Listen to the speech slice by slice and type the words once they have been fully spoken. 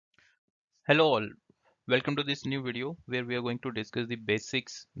Hello all, welcome to this new video where we are going to discuss the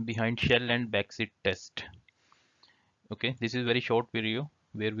basics behind shell and backseat test. Okay, this is very short video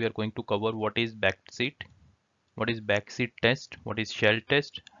where we are going to cover what is backseat test, what is shell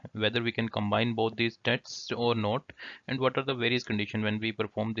test, whether we can combine both these tests or not, and what are the various conditions when we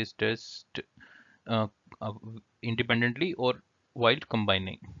perform this test uh, uh, independently or while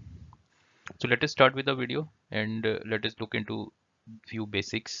combining. So let us start with the video and let us look into few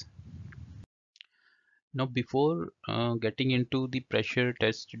basics. Now, before getting into the pressure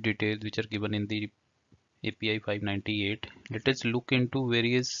test details which are given in the API 598, let us look into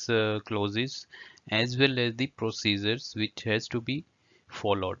various clauses as well as the procedures which has to be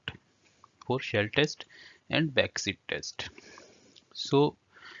followed for shell test and backseat test. So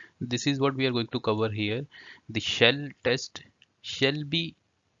this is what we are going to cover here. The shell test shall be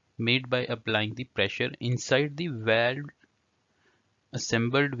made by applying the pressure inside the valve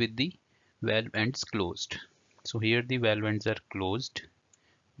assembled with the valve ends closed. So here the valve ends are closed,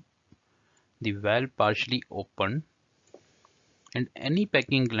 the valve partially open, and any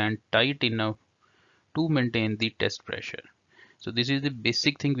packing gland tight enough to maintain the test pressure. So this is the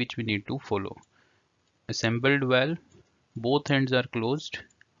basic thing which we need to follow. Assembled valve, both ends are closed,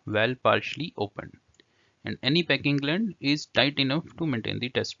 valve partially open, and any packing gland is tight enough to maintain the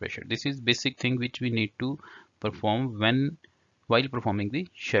test pressure. This is basic thing which we need to perform while performing the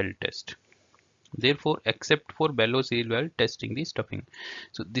shell test. Therefore, except for bellows seal valve testing the stuffing.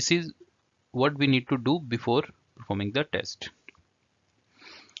 So this is what we need to do before performing the test.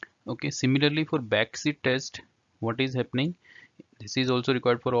 Okay, similarly for backseat test, what is happening? This is also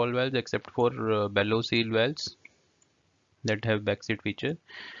required for all valves except for bellows seal valves that have backseat feature.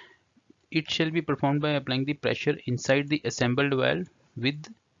 It shall be performed by applying the pressure inside the assembled valve with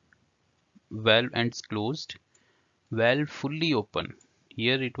valve ends closed, valve fully open.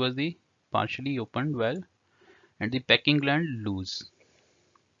 Here it was the partially opened valve and the packing gland loose.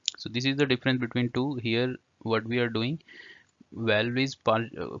 So this is the difference between two. Here what we are doing, valve is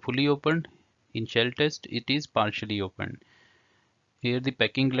fully opened. In shell test it is partially opened. Here the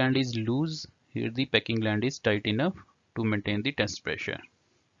packing gland is loose, here the packing gland is tight enough to maintain the test pressure.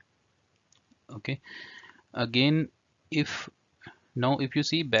 Okay, again, if if you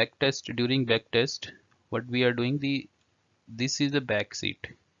see back test, during back test what we are doing, this is the back seat,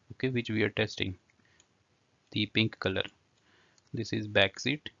 okay, which we are testing, the pink color. This is back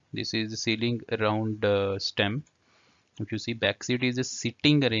seat, this is the sealing around stem. If you see, back seat is a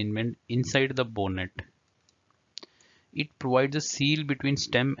sitting arrangement inside the bonnet. It provides a seal between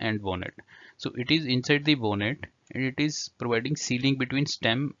stem and bonnet. So it is inside the bonnet and it is providing sealing between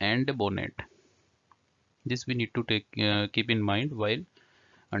stem and the bonnet. This we need to keep in mind while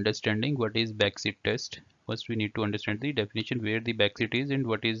understanding what is backseat test. First we need to understand the definition where the backseat is and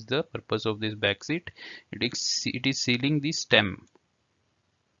what is the purpose of this backseat. It is sealing the stem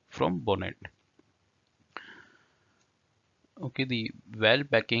from bonnet. Okay, the valve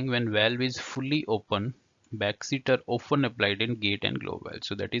packing, when valve is fully open, backseat are often applied in gate and glow valves.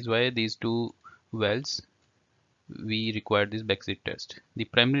 So that is why these two valves we require this backseat test. The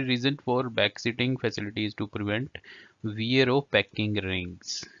primary reason for backseating facility is to prevent wear of packing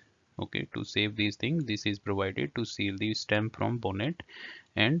rings. Okay, to save these things, this is provided to seal the stem from bonnet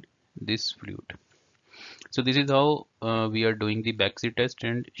and this fluid. So this is how we are doing the backseat test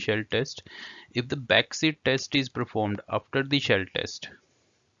and shell test. If the backseat test is performed after the shell test,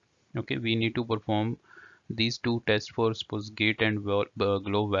 okay, we need to perform these two tests for suppose gate and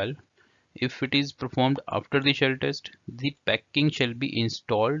glow valve. If it is performed after the shell test, the packing shall be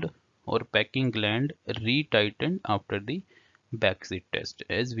installed or packing gland retightened after the backseat test.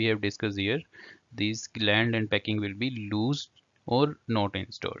 As we have discussed here, these gland and packing will be loose or not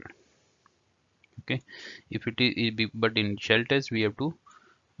installed. Okay, if it is, but in shell test we have to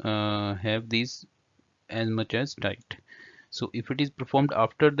have these as much as tight. So if it is performed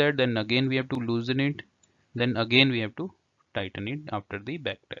after that, then again we have to loosen it, then again we have to tighten it after the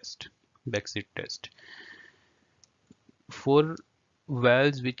backseat test. For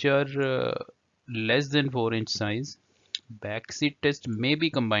valves which are less than 4-inch size, backseat test may be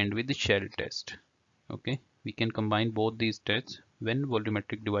combined with the shell test. Okay, we can combine both these tests when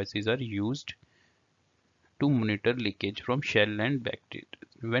volumetric devices are used to monitor leakage from shell and backseat.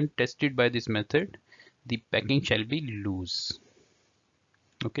 When tested by this method, the packing shall be loose.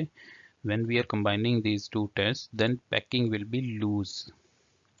 Okay, when we are combining these two tests, then packing will be loose.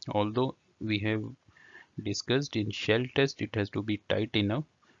 Although we have discussed in shell test it has to be tight enough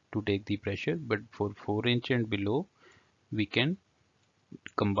to take the pressure, but for 4-inch and below we can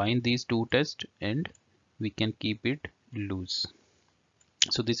combine these two tests and we can keep it loose.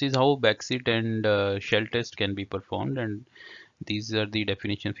 So this is how backseat and shell test can be performed, and these are the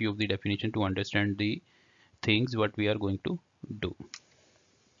definition, few of the definition to understand the things what we are going to do.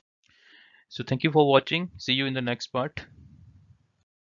 So thank you for watching. See you in the next part.